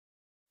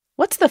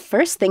What's the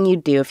first thing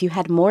you'd do if you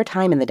had more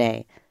time in the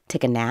day?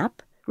 Take a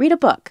nap? Read a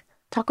book?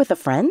 Talk with a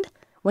friend?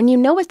 When you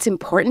know what's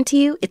important to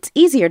you, it's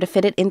easier to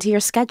fit it into your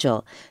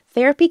schedule.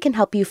 Therapy can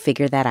help you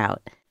figure that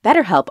out.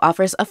 BetterHelp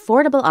offers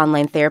affordable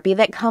online therapy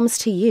that comes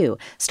to you.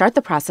 Start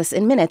the process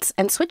in minutes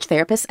and switch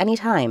therapists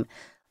anytime.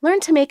 Learn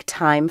to make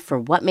time for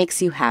what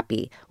makes you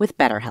happy with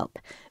BetterHelp.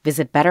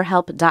 Visit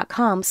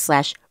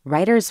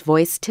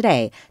BetterHelp.com/writersvoice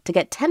today to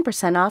get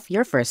 10% off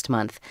your first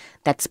month.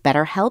 That's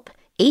BetterHelp,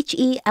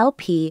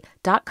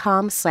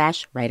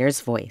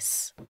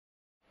 HELP.com/writersvoice.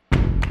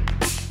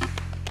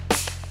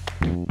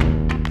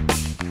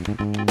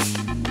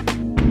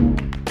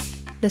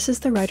 This is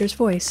The Writer's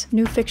Voice,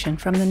 new fiction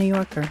from The New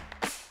Yorker.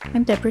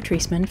 I'm Deborah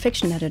Treisman,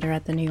 fiction editor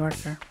at The New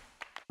Yorker.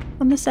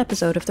 On this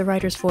episode of The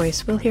Writer's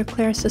Voice, we'll hear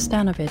Clare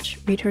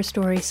Sestanovich read her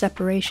story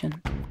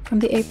Separation from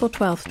the April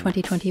 12,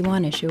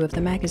 2021 issue of the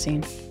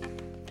magazine.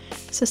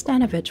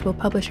 Sestanovich will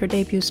publish her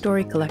debut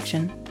story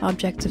collection,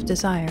 Objects of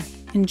Desire,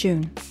 in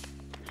June.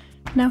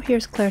 Now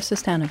here's Clare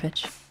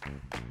Sestanovich.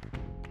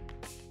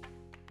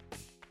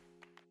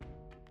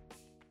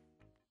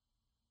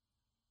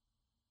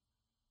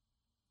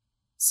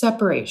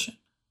 Separation.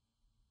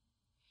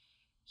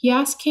 He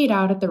asked Kate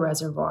out at the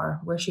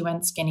reservoir where she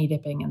went skinny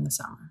dipping in the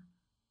summer.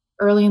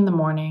 Early in the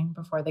morning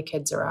before the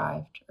kids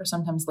arrived, or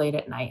sometimes late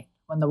at night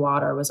when the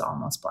water was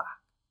almost black.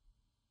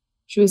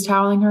 She was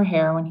toweling her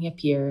hair when he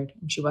appeared,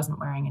 and she wasn't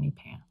wearing any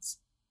pants.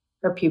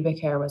 Her pubic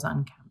hair was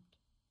unkempt.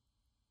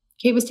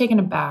 Kate was taken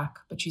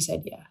aback, but she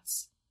said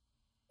yes.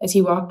 As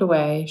he walked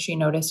away, she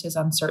noticed his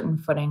uncertain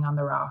footing on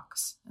the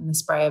rocks and the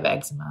spray of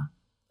eczema,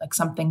 like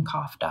something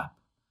coughed up,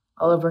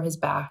 all over his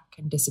back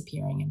and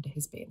disappearing into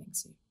his bathing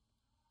suit.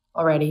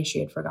 Already she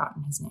had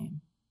forgotten his name.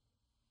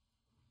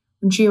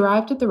 When she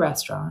arrived at the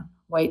restaurant,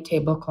 white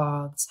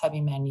tablecloths,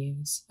 heavy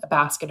menus, a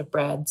basket of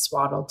bread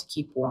swaddled to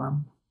keep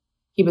warm,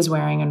 he was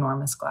wearing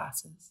enormous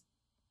glasses.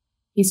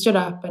 He stood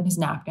up and his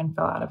napkin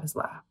fell out of his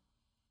lap.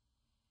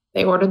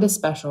 They ordered the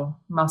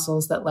special,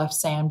 mussels that left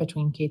sand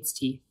between Kate's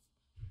teeth,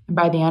 and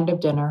by the end of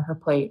dinner, her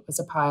plate was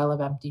a pile of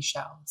empty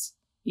shells,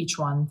 each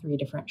one 3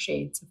 different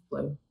shades of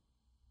blue.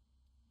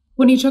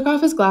 When he took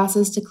off his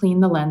glasses to clean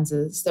the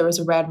lenses, there was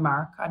a red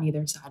mark on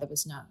either side of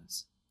his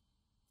nose.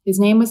 His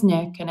name was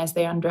Nick, and as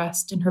they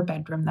undressed in her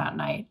bedroom that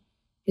night,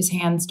 his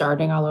hands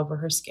darting all over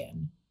her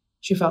skin,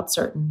 she felt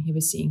certain he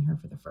was seeing her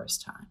for the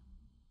first time.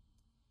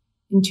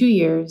 In 2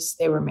 years,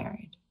 they were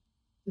married.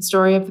 The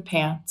story of the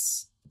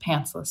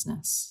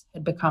pantslessness,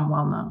 had become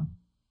well known.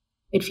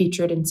 It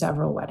featured in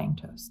several wedding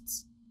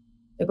toasts.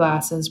 The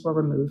glasses were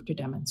removed to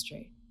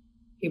demonstrate.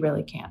 He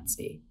really can't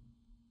see.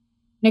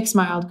 Nick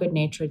smiled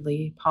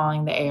good-naturedly,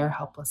 pawing the air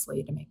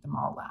helplessly to make them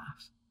all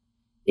laugh.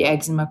 The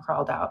eczema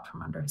crawled out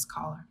from under his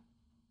collar.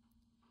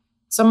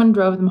 Someone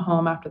drove them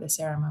home after the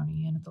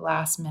ceremony, and at the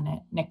last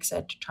minute, Nick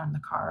said to turn the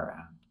car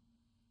around.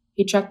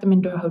 He checked them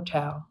into a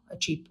hotel, a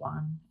cheap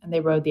one, and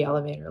they rode the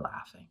elevator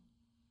laughing.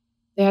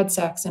 They had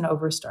sex in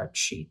overstarched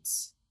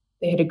sheets.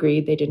 They had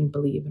agreed they didn't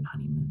believe in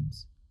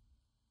honeymoons.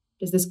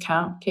 "Does this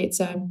count?" Kate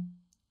said.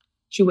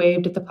 She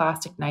waved at the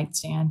plastic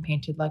nightstand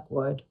painted like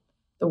wood,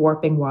 the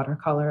warping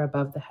watercolor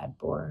above the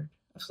headboard,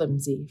 a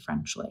flimsy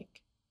French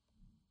lake.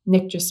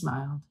 Nick just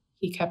smiled.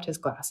 He kept his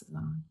glasses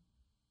on.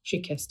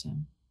 She kissed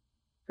him.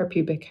 Her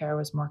pubic hair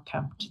was more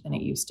kempt than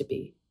it used to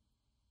be.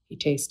 He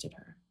tasted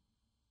her.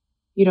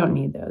 "You don't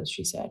need those,"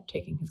 she said,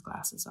 taking his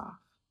glasses off.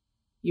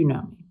 "You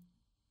know me."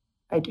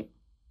 "I do."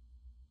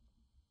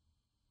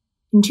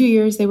 In 2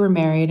 years, they were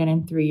married, and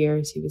in 3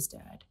 years, he was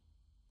dead.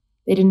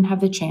 They didn't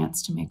have the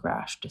chance to make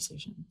rash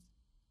decisions.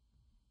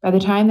 By the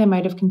time they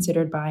might have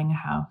considered buying a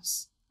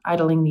house,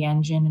 idling the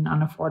engine in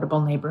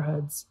unaffordable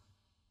neighborhoods,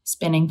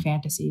 spinning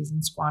fantasies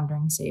and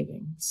squandering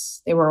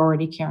savings, they were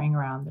already carrying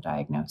around the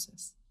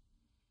diagnosis.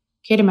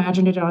 Kate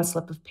imagined it on a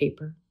slip of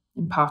paper,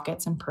 in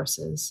pockets and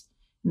purses,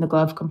 in the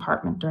glove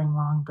compartment during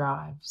long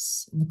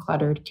drives, in the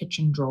cluttered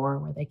kitchen drawer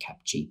where they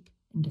kept cheap,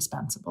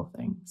 indispensable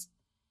things.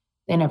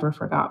 They never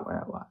forgot where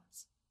it was.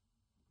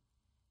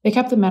 They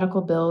kept the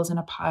medical bills in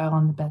a pile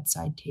on the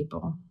bedside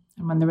table,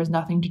 and when there was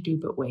nothing to do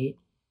but wait,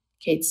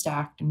 Kate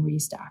stacked and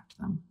restacked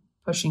them,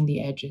 pushing the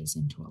edges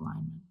into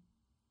alignment.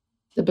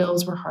 The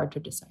bills were hard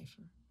to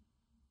decipher.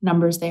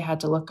 Numbers they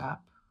had to look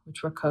up,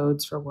 which were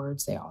codes for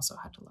words they also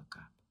had to look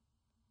up.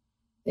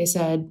 They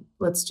said,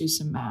 "Let's do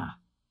some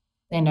math."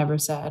 They never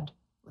said,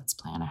 "Let's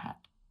plan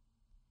ahead."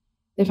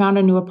 They found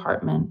a new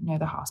apartment near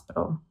the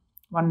hospital,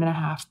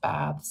 1.5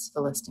 baths,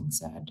 the listing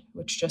said,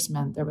 which just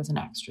meant there was an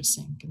extra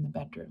sink in the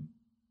bedroom.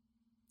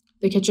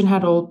 The kitchen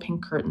had old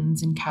pink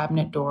curtains and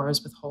cabinet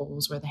doors with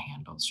holes where the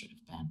handles should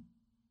have been.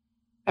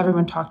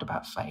 Everyone talked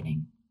about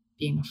fighting,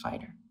 being a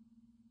fighter.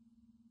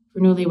 "For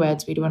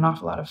newlyweds, we do an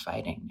awful lot of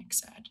fighting," Nick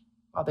said,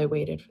 while they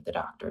waited for the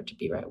doctor to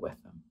be right with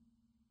them.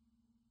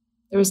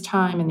 There was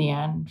time, in the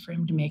end, for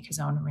him to make his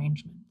own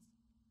arrangements.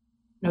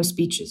 No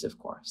speeches, of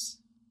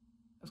course.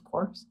 Of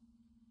course?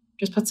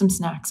 "Just put some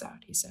snacks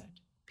out," he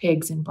said.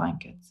 "Pigs in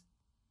blankets."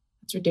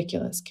 "That's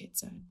ridiculous," Kate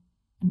said.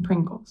 "And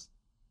Pringles.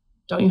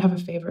 Don't you have a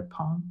favorite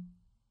poem?"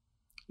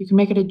 "You can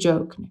make it a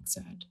joke," Nick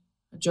said.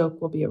 "A joke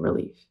will be a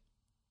relief."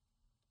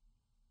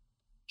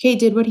 Kate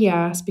did what he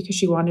asked because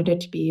she wanted it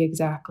to be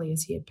exactly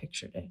as he had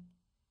pictured it.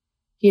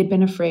 He had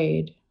been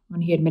afraid,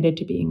 when he admitted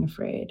to being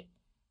afraid,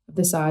 of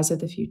the size of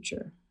the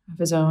future, of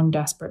his own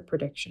desperate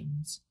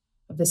predictions,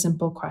 of the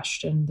simple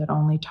question that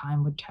only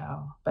time would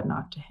tell, but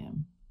not to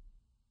him.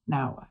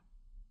 Now what?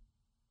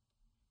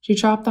 She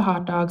chopped the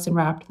hot dogs and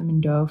wrapped them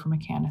in dough from a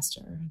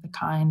canister, the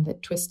kind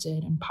that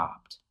twisted and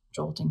popped,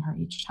 jolting her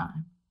each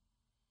time.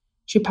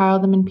 She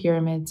piled them in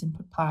pyramids and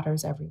put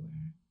platters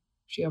everywhere.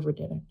 She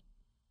overdid it.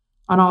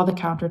 On all the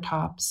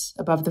countertops,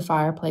 above the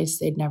fireplace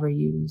they'd never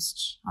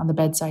used, on the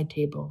bedside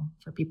table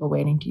for people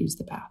waiting to use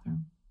the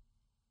bathroom.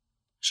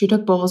 She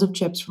took bowls of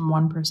chips from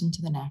one person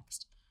to the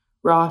next,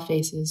 raw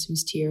faces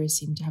whose tears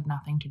seemed to have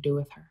nothing to do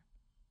with her.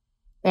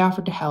 They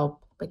offered to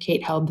help, but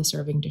Kate held the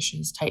serving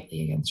dishes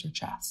tightly against her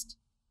chest.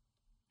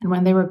 And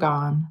when they were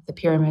gone, the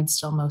pyramids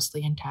still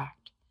mostly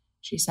intact,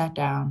 she sat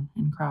down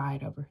and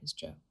cried over his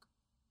joke.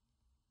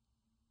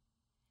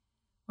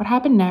 What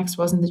happened next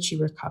wasn't that she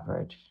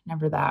recovered,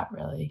 never that,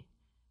 really,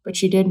 but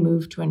she did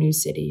move to a new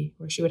city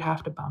where she would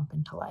have to bump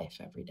into life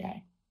every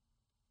day.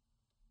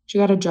 She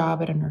got a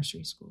job at a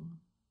nursery school.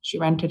 She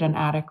rented an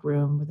attic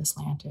room with a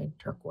slanted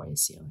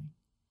turquoise ceiling.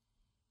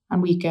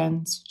 On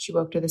weekends, she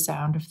woke to the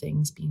sound of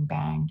things being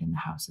banged in the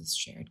house's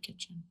shared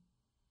kitchen.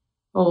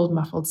 Old,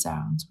 muffled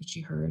sounds which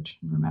she heard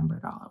and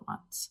remembered all at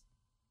once.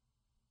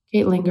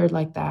 Kate lingered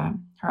like that,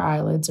 her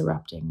eyelids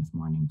erupting with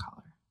morning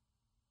color.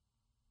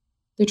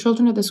 The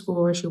children at the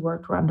school where she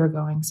worked were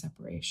undergoing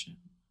separation,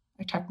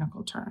 a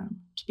technical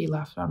term, to be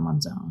left on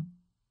one's own.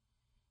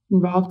 It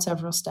involved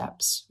several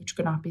steps, which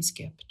could not be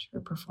skipped or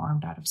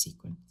performed out of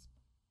sequence.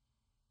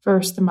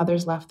 First, the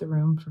mothers left the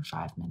room for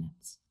 5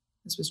 minutes.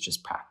 This was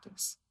just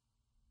practice.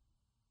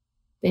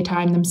 They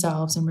timed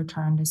themselves and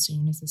returned as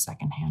soon as the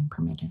second hand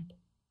permitted.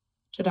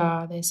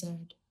 Ta-da, they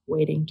said,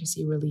 waiting to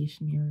see relief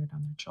mirrored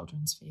on their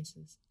children's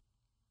faces.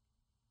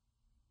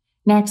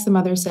 Next, the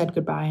mothers said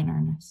goodbye in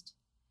earnest.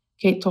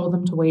 Kate told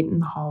them to wait in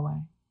the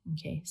hallway, in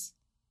case.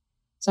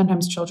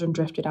 Sometimes children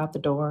drifted out the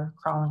door,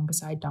 crawling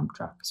beside dump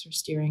trucks or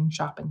steering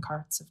shopping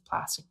carts of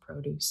plastic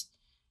produce,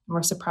 and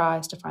were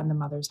surprised to find the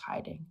mothers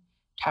hiding,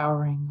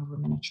 towering over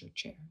miniature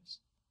chairs.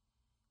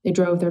 They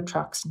drove their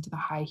trucks into the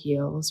high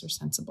heels or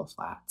sensible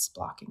flats,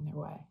 blocking their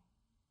way.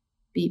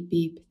 Beep,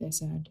 beep, they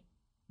said.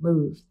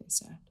 Move, they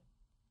said.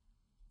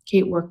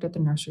 Kate worked at the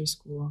nursery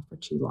school for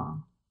too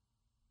long.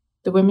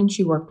 The women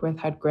she worked with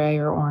had gray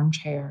or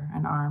orange hair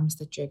and arms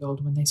that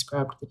jiggled when they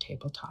scrubbed the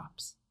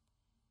tabletops.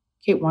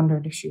 Kate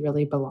wondered if she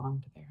really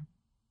belonged there.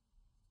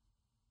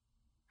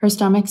 Her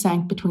stomach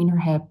sank between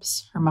her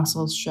hips, her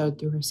muscles showed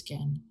through her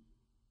skin.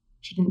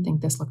 She didn't think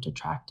this looked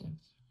attractive.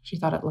 She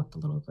thought it looked a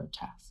little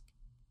grotesque.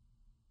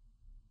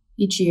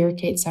 Each year,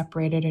 Kate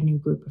separated a new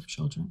group of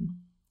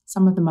children.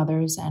 Some of the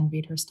mothers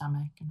envied her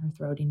stomach and her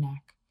throaty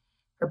neck,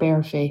 her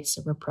bare face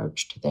a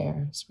reproach to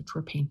theirs, which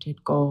were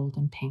painted gold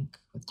and pink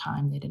with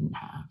time they didn't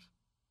have.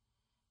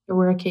 There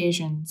were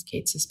occasions,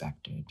 Kate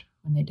suspected,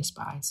 when they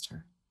despised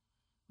her,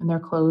 when their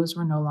clothes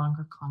were no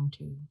longer clung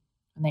to,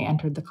 when they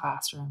entered the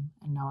classroom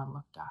and no one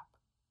looked up.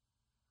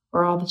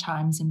 Or all the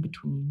times in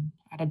between,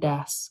 at a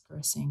desk or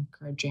a sink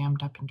or a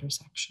jammed-up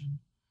intersection,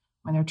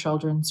 when their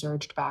children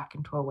surged back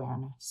into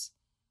awareness,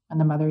 when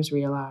the mothers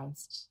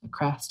realized, a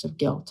crest of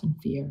guilt and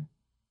fear,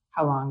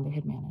 how long they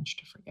had managed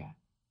to forget.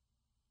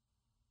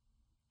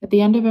 At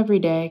the end of every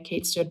day,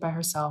 Kate stood by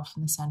herself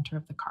in the center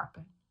of the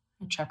carpet,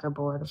 a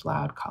checkerboard of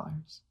loud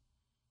colors.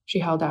 She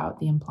held out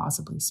the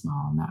implausibly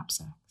small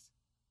knapsacks.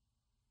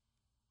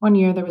 One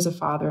year there was a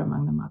father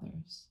among the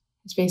mothers.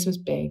 His face was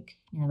big,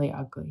 nearly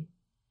ugly.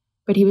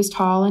 But he was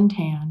tall and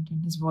tanned,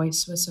 and his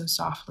voice was so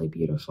softly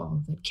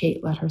beautiful that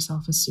Kate let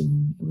herself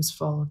assume it was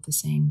full of the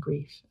same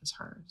grief as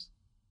hers.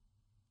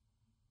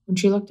 When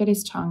she looked at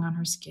his tongue on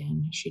her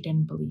skin, she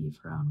didn't believe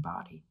her own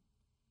body.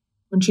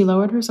 When she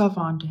lowered herself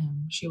onto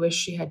him, she wished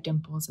she had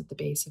dimples at the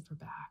base of her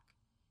back,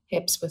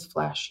 hips with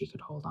flesh she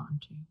could hold on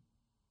to.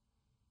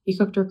 He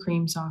cooked her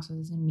cream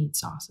sauces and meat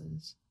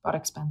sauces, bought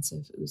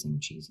expensive oozing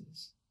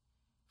cheeses.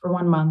 For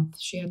 1 month,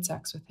 she had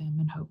sex with him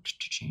and hoped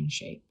to change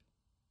shape.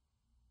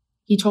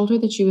 He told her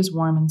that she was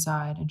warm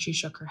inside, and she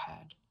shook her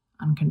head,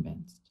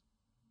 unconvinced.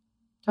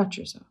 Touch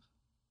yourself.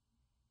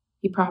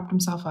 He propped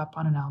himself up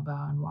on an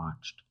elbow and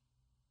watched.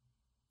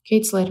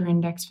 Kate slid her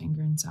index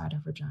finger inside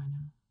her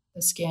vagina.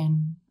 The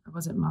skin, or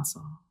was it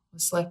muscle,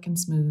 was slick and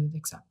smooth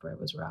except where it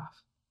was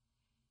rough.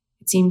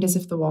 It seemed as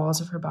if the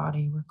walls of her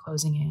body were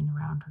closing in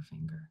around her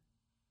finger.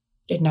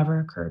 It had never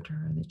occurred to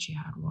her that she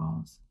had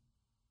walls.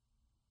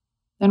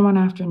 Then one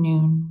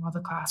afternoon, while the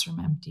classroom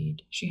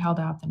emptied, she held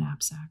out the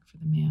knapsack for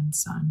the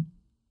man's son.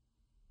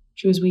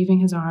 She was weaving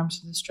his arms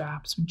through the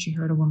straps when she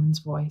heard a woman's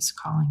voice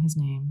calling his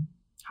name,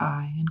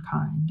 high and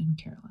kind and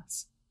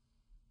careless.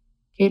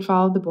 Kate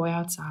followed the boy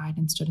outside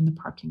and stood in the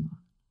parking lot,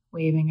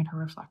 waving at her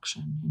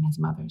reflection in his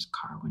mother's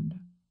car window.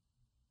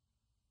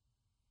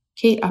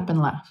 Kate up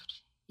and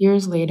left.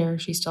 Years later,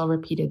 she still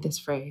repeated this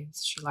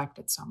phrase. She liked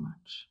it so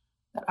much.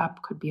 That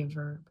up could be a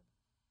verb,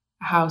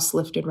 a house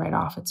lifted right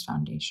off its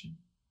foundation.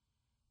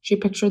 She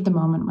pictured the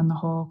moment when the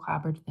whole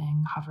clabbered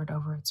thing hovered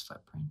over its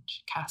footprint,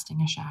 casting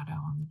a shadow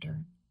on the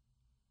dirt.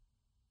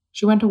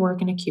 She went to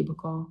work in a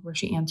cubicle where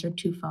she answered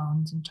 2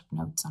 phones and took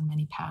notes on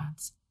many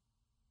pads.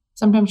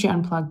 Sometimes she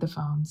unplugged the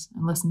phones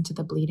and listened to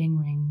the bleeding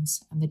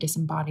rings and the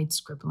disembodied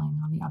scribbling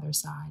on the other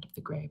side of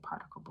the gray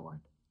particle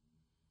board.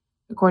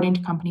 According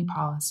to company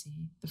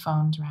policy, the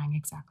phones rang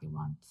exactly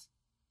once.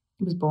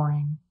 It was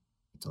boring.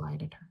 It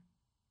delighted her.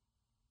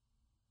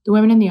 The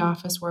women in the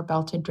office wore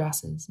belted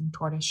dresses and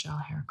tortoiseshell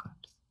hair clips.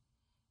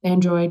 They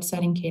enjoyed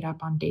setting Kate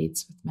up on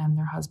dates with men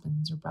their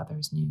husbands or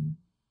brothers knew,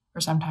 or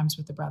sometimes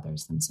with the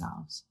brothers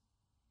themselves.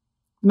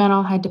 The men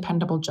all had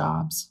dependable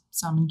jobs,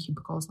 some in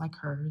cubicles like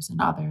hers, and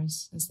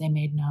others, as they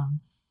made known,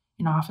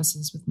 in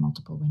offices with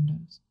multiple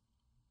windows.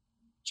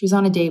 She was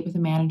on a date with a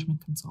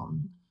management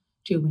consultant,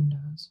 2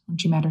 windows, when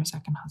she met her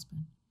second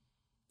husband.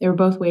 They were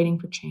both waiting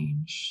for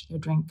change, their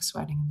drink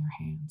sweating in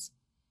their hands.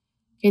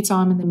 Kate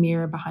saw him in the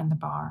mirror behind the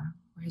bar,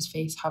 where his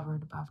face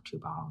hovered above 2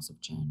 bottles of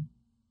gin.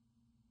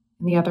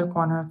 In the other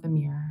corner of the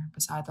mirror,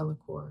 beside the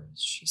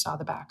liqueurs, she saw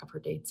the back of her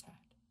date's head.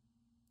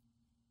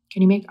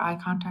 "Can you make eye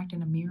contact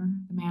in a mirror?"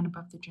 the man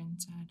above the gin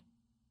said.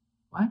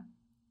 "What?"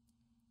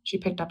 She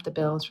picked up the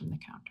bills from the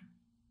counter.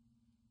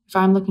 "If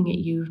I'm looking at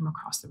you from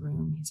across the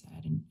room," he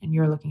said, and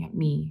you're looking at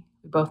me,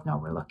 we both know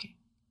we're looking.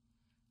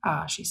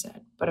 "Ah," she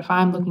said, "but if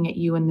I'm looking at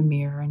you in the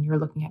mirror and you're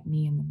looking at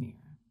me in the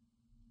mirror."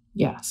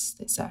 "Yes,"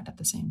 they said at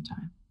the same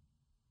time.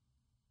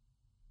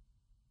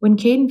 When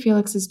Kate and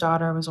Felix's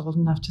daughter was old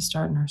enough to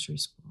start nursery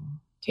school,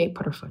 Kate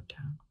put her foot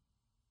down.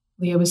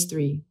 Leah was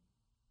 3.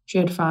 She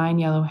had fine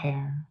yellow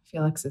hair,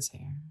 Felix's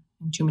hair,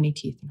 and too many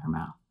teeth in her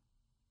mouth.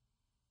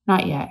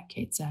 "Not yet,"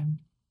 Kate said.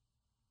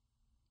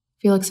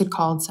 Felix had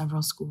called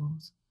several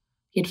schools.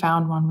 He had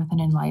found one with an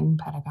enlightened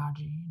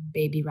pedagogy and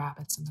baby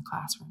rabbits in the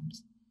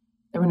classrooms.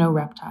 There were no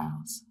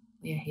reptiles.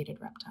 Leah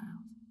hated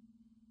reptiles.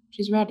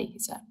 "She's ready," he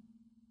said.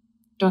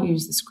 "Don't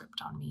use the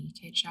script on me,"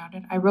 Kate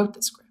shouted. "I wrote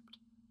the script."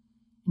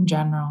 In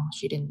general,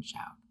 she didn't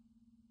shout.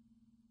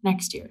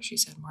 "Next year," she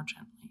said more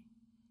gently.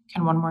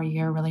 "Can 1 more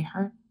year really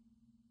hurt?"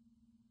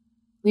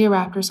 Leah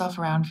wrapped herself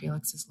around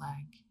Felix's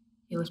leg.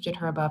 He lifted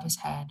her above his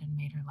head and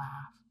made her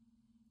laugh.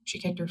 She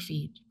kicked her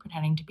feet,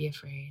 pretending to be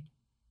afraid,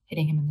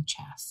 hitting him in the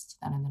chest,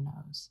 then in the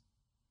nose.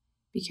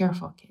 "Be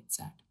careful," Kate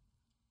said.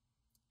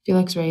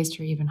 Felix raised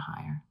her even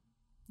higher.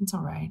 "It's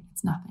all right.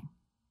 It's nothing."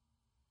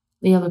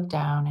 Leah looked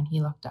down and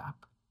he looked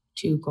up,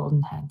 2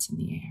 golden heads in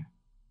the air.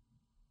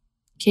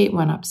 Kate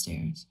went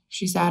upstairs.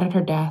 She sat at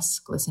her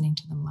desk, listening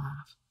to them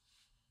laugh.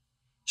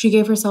 She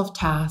gave herself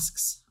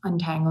tasks,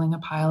 untangling a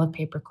pile of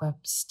paper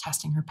clips,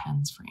 testing her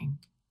pens for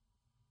ink.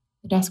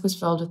 The desk was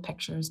filled with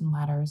pictures and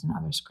letters and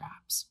other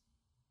scraps.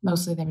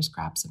 Mostly they were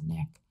scraps of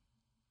Nick.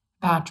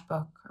 A patch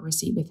book, a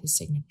receipt with his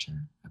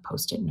signature, a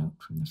post-it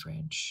note from the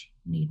fridge,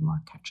 "Need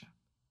more ketchup."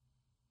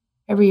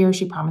 Every year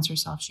she promised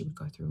herself she would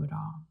go through it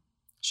all.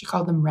 She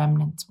called them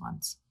remnants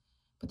once,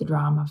 but the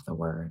drama of the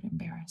word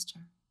embarrassed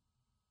her.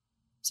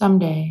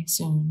 Someday,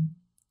 soon,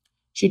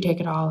 she'd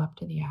take it all up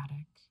to the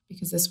attic,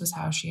 because this was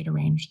how she had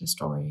arranged the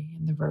story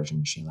in the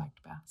version she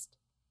liked best.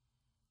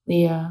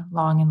 Leah,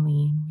 long and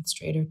lean, with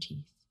straighter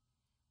teeth,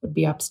 would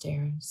be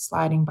upstairs,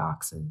 sliding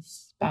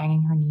boxes,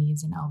 banging her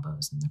knees and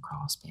elbows in the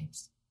crawl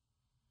space.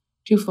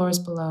 2 floors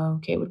below,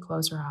 Kate would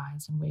close her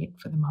eyes and wait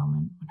for the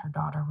moment when her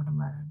daughter would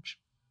emerge,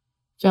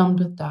 filmed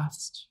with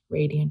dust,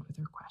 radiant with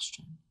her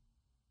question,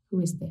 "Who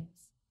is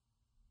this?"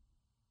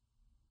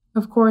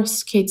 Of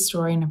course, Kate's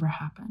story never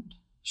happened.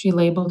 She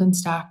labeled and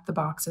stacked the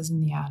boxes in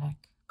the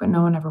attic, but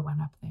no one ever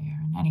went up there,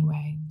 and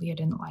anyway, Leah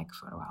didn't like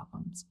photo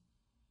albums.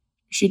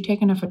 She'd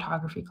taken a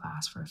photography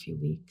class for a few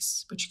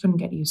weeks, but she couldn't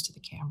get used to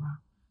the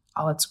camera,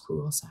 all its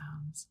cruel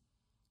sounds.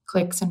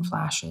 Clicks and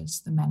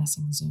flashes, the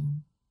menacing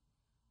zoom.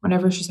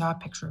 Whenever she saw a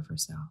picture of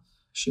herself,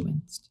 she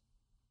winced.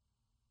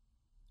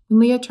 When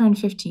Leah turned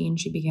 15,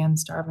 she began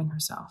starving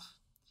herself.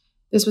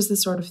 This was the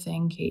sort of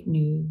thing Kate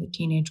knew that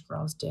teenage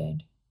girls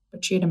did,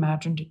 but she had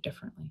imagined it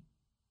differently.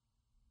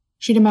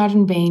 She'd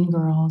imagined vain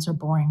girls or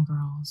boring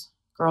girls,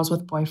 girls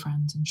with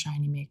boyfriends and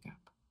shiny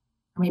makeup,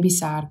 or maybe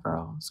sad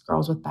girls,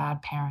 girls with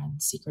bad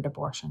parents, secret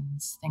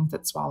abortions, things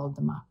that swallowed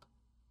them up.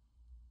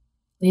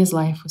 Leah's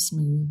life was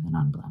smooth and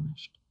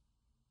unblemished.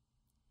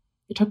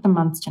 It took them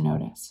months to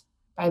notice.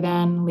 By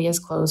then, Leah's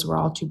clothes were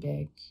all too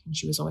big, and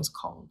she was always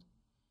cold.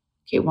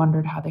 Kate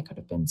wondered how they could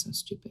have been so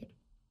stupid.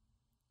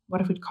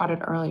 "What if we'd caught it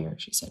earlier?"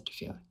 she said to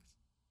Felix.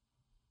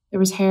 There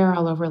was hair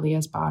all over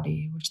Leah's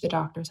body, which the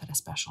doctors had a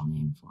special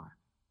name for.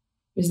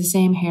 It was the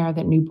same hair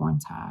that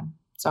newborns had,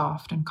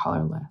 soft and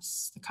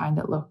colorless, the kind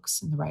that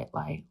looks in the right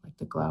light like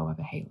the glow of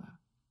a halo.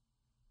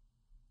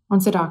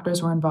 Once the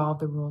doctors were involved,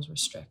 the rules were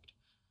strict.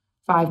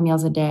 5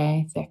 meals a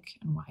day, thick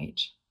and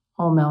white,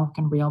 whole milk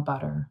and real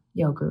butter,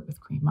 yogurt with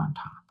cream on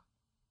top.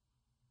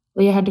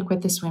 Leah had to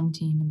quit the swim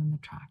team and then the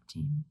track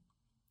team.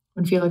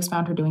 When Felix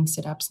found her doing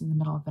sit-ups in the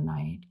middle of the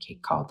night,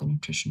 Kate called the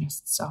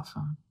nutritionist's cell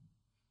phone.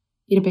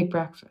 "Eat a big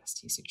breakfast,"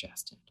 he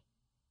suggested.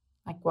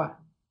 "Like what?"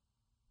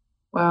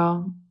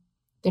 "Well,"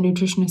 the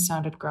nutritionist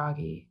sounded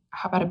groggy,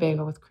 "how about a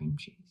bagel with cream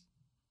cheese?"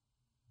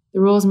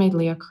 The rules made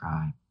Leah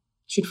cry.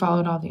 She'd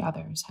followed all the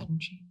others,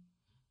 hadn't she?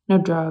 No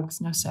drugs,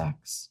 no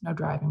sex, no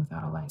driving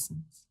without a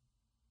license.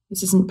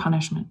 This isn't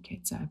punishment,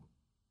 Kate said.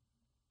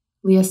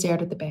 Leah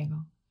stared at the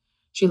bagel.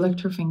 She licked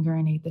her finger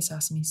and ate the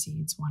sesame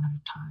seeds one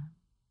at a time.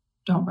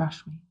 Don't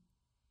rush me.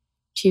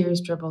 Tears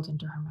dribbled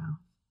into her mouth.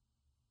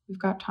 We've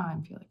got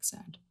time, Felix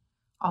said.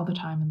 All the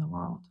time in the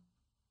world.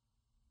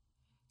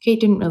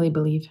 Kate didn't really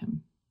believe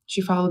him. She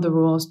followed the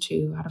rules,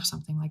 too, out of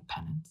something like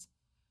penance.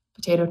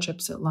 Potato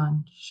chips at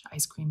lunch,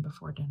 ice cream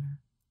before dinner.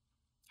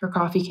 Her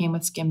coffee came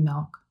with skim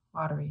milk,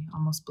 watery,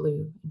 almost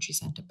blue, and she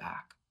sent it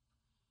back.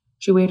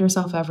 She weighed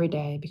herself every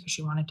day because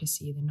she wanted to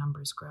see the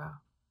numbers grow.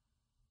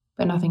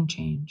 But nothing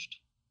changed.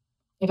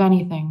 If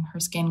anything, her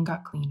skin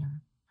got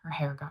cleaner, her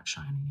hair got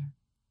shinier.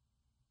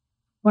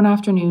 One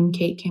afternoon,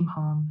 Kate came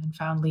home and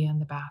found Leah in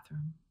the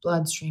bathroom,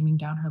 blood streaming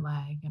down her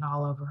leg and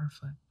all over her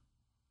foot.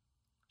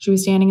 She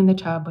was standing in the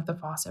tub with the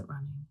faucet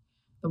running,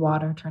 the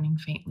water turning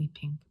faintly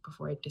pink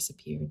before it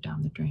disappeared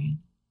down the drain.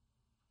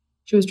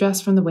 She was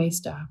dressed from the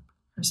waist up,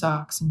 her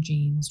socks and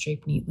jeans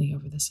draped neatly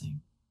over the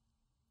sink.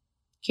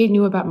 Kate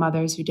knew about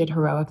mothers who did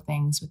heroic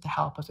things with the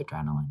help of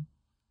adrenaline,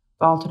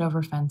 vaulted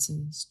over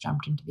fences,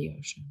 jumped into the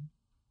ocean.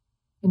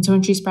 And so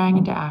when she sprang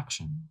into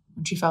action,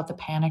 when she felt the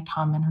panicked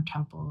hum in her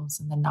temples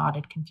and the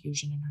knotted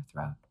confusion in her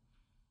throat,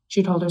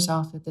 she told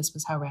herself that this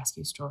was how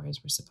rescue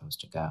stories were supposed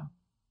to go.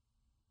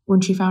 When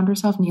she found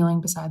herself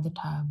kneeling beside the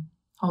tub,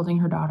 holding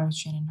her daughter's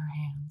chin in her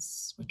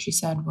hands, what she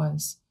said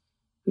was,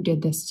 "Who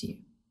did this to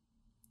you?"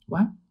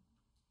 "What?"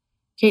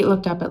 Kate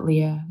looked up at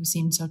Leah, who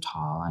seemed so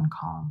tall and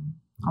calm,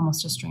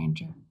 almost a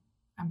stranger.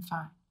 "I'm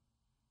fine."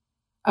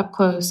 Up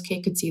close,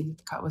 Kate could see that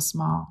the cut was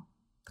small,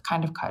 the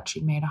kind of cut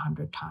she'd made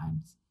 100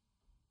 times.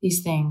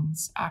 These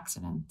things,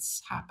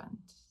 accidents,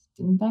 happened,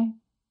 didn't they?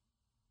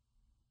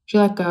 She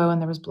let go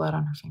and there was blood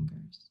on her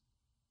fingers.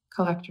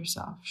 "Collect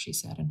yourself," she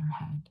said in her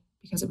head,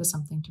 because it was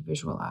something to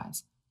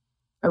visualize.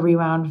 A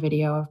rewound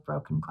video of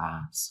broken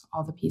glass,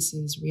 all the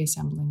pieces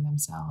reassembling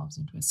themselves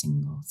into a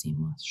single,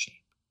 seamless shape.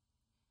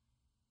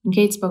 When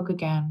Kate spoke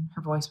again,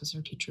 her voice was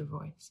her teacher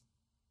voice.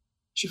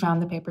 She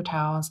found the paper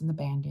towels and the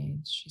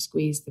Band-Aids. She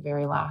squeezed the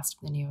very last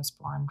of the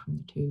Neosporin from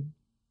the tube.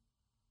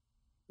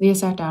 Leah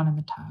sat down in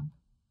the tub.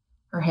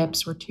 Her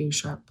hips were 2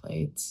 sharp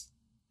blades.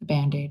 The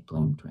Band-Aid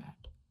bloomed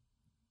red.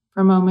 For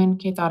a moment,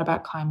 Kate thought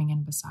about climbing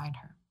in beside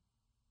her.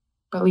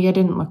 But Leah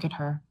didn't look at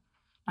her,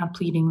 not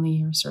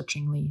pleadingly or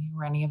searchingly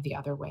or any of the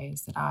other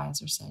ways that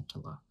eyes are said to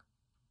look.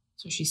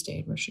 So she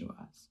stayed where she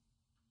was.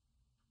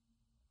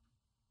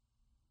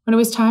 When it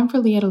was time for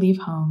Leah to leave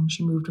home,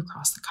 she moved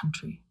across the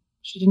country.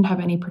 She didn't have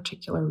any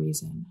particular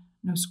reason.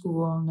 No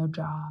school, no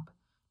job,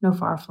 no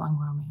far-flung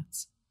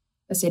romance.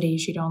 A city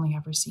she'd only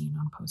ever seen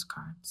on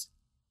postcards.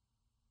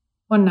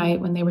 One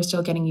night, when they were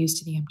still getting used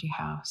to the empty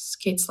house,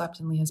 Kate slept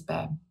in Leah's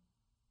bed.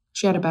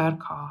 She had a bad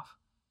cough.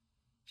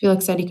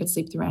 Felix said he could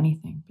sleep through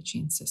anything, but she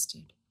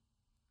insisted.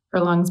 Her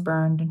lungs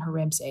burned and her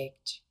ribs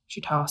ached. She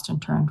tossed and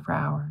turned for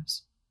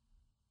hours.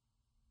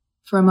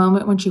 For a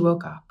moment, when she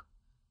woke up,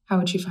 how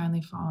had she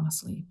finally fallen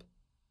asleep?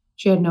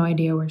 She had no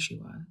idea where she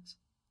was.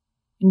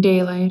 In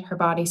daylight, her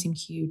body seemed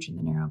huge in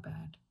the narrow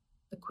bed.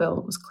 The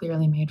quilt was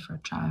clearly made for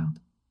a child.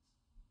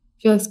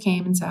 Felix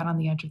came and sat on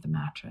the edge of the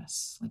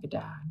mattress, like a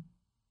dad.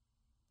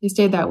 They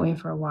stayed that way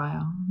for a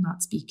while,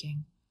 not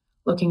speaking,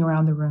 looking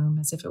around the room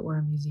as if it were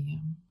a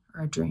museum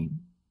or a dream.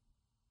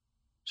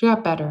 She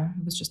got better.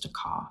 It was just a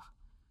cough.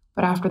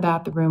 But after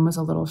that, the room was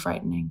a little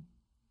frightening.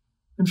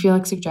 When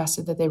Felix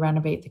suggested that they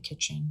renovate the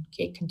kitchen,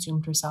 Kate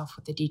consumed herself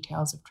with the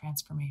details of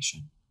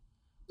transformation.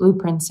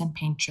 Blueprints and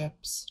paint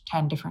chips,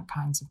 10 different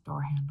kinds of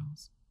door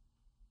handles.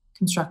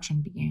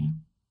 Construction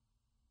began.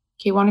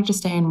 Kate wanted to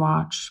stay and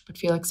watch, but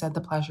Felix said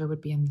the pleasure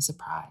would be in the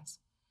surprise.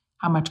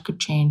 How much could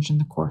change in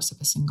the course of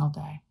a single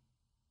day.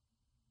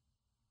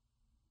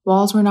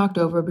 Walls were knocked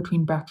over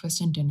between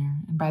breakfast and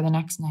dinner, and by the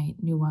next night,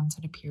 new ones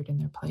had appeared in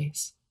their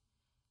place.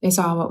 They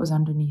saw what was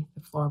underneath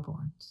the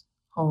floorboards.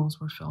 Holes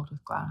were filled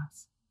with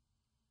glass.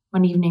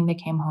 One evening, they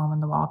came home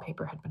and the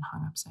wallpaper had been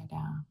hung upside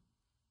down.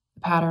 The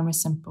pattern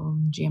was simple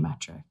and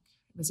geometric.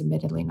 It was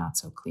admittedly not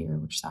so clear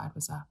which side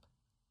was up.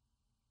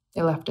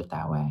 They left it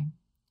that way.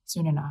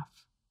 Soon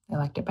enough, they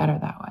liked it better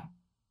that way.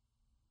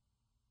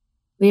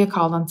 Leah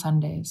called on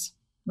Sundays.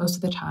 Most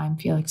of the time,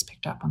 Felix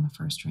picked up on the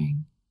first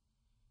ring.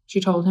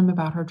 She told him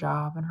about her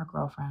job and her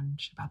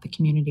girlfriend, about the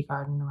community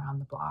garden around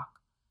the block,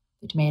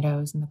 the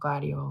tomatoes and the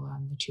gladiola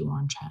and the 2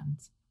 orange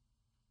hens.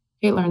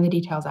 Kate learned the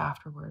details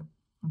afterward,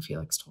 when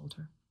Felix told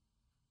her.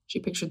 She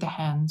pictured the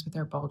hens with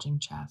their bulging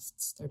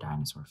chests, their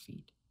dinosaur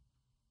feet.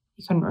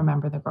 He couldn't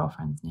remember the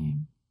girlfriend's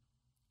name.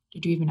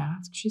 "Did you even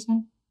ask?" she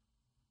said.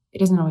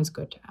 "It isn't always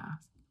good to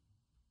ask."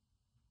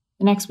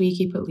 The next week,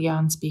 he put Leah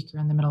on speaker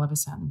in the middle of a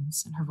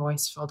sentence, and her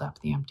voice filled up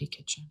the empty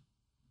kitchen.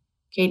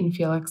 Kate and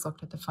Felix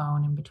looked at the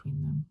phone in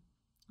between them.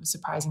 It was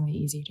surprisingly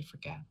easy to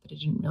forget that it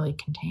didn't really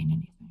contain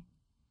anything.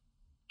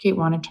 Kate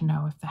wanted to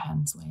know if the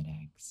hens laid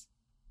eggs.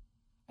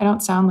 "I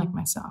don't sound like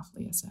myself,"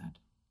 Leah said.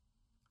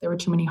 There were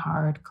too many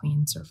hard,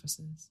 clean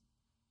surfaces.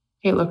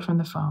 Kate looked from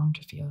the phone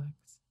to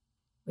Felix.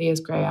 Leah's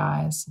gray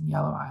eyes and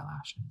yellow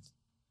eyelashes.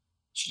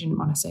 She didn't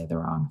want to say the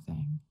wrong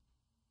thing.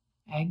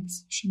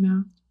 Eggs, she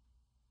mouthed.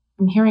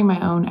 I'm hearing my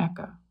own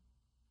echo.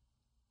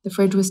 The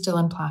fridge was still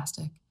in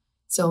plastic,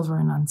 silver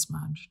and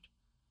unsmudged.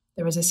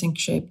 There was a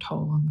sink-shaped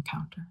hole in the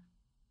counter.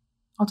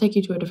 I'll take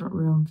you to a different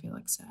room,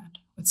 Felix said,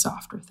 with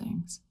softer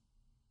things.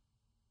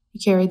 He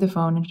carried the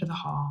phone into the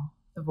hall,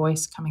 the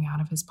voice coming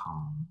out of his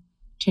palm,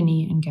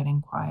 tinny and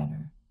getting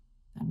quieter,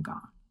 then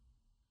gone.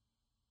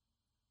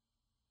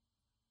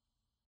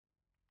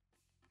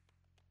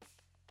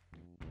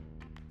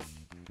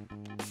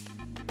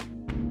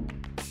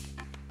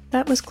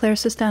 That was Clare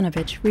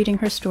Sestanovich reading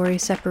her story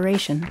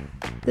Separation.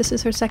 This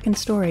is her second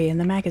story in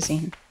the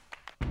magazine.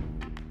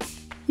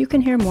 You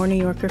can hear more New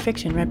Yorker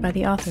fiction read by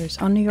the authors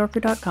on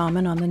NewYorker.com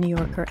and on the New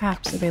Yorker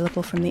apps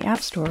available from the App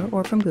Store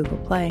or from Google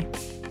Play.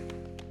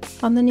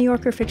 On the New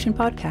Yorker Fiction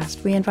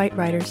Podcast, we invite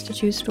writers to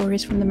choose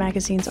stories from the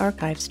magazine's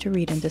archives to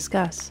read and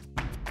discuss.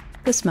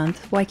 This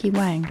month, Weike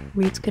Wang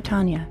reads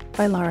Catania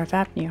by Lara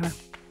Vapniar.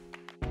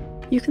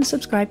 You can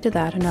subscribe to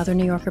that and other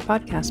New Yorker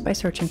podcasts by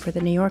searching for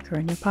The New Yorker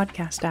in your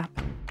podcast app.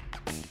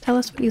 Tell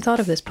us what you thought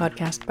of this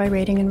podcast by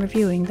rating and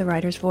reviewing The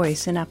Writer's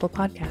Voice in Apple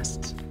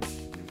Podcasts.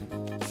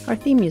 Our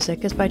theme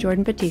music is by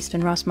Jordan Batiste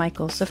and Ross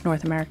Michaels of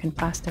North American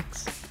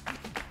Plastics.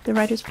 The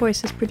Writer's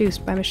Voice is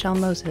produced by Michelle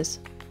Moses.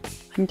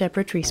 I'm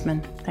Deborah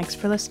Treisman. Thanks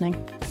for listening.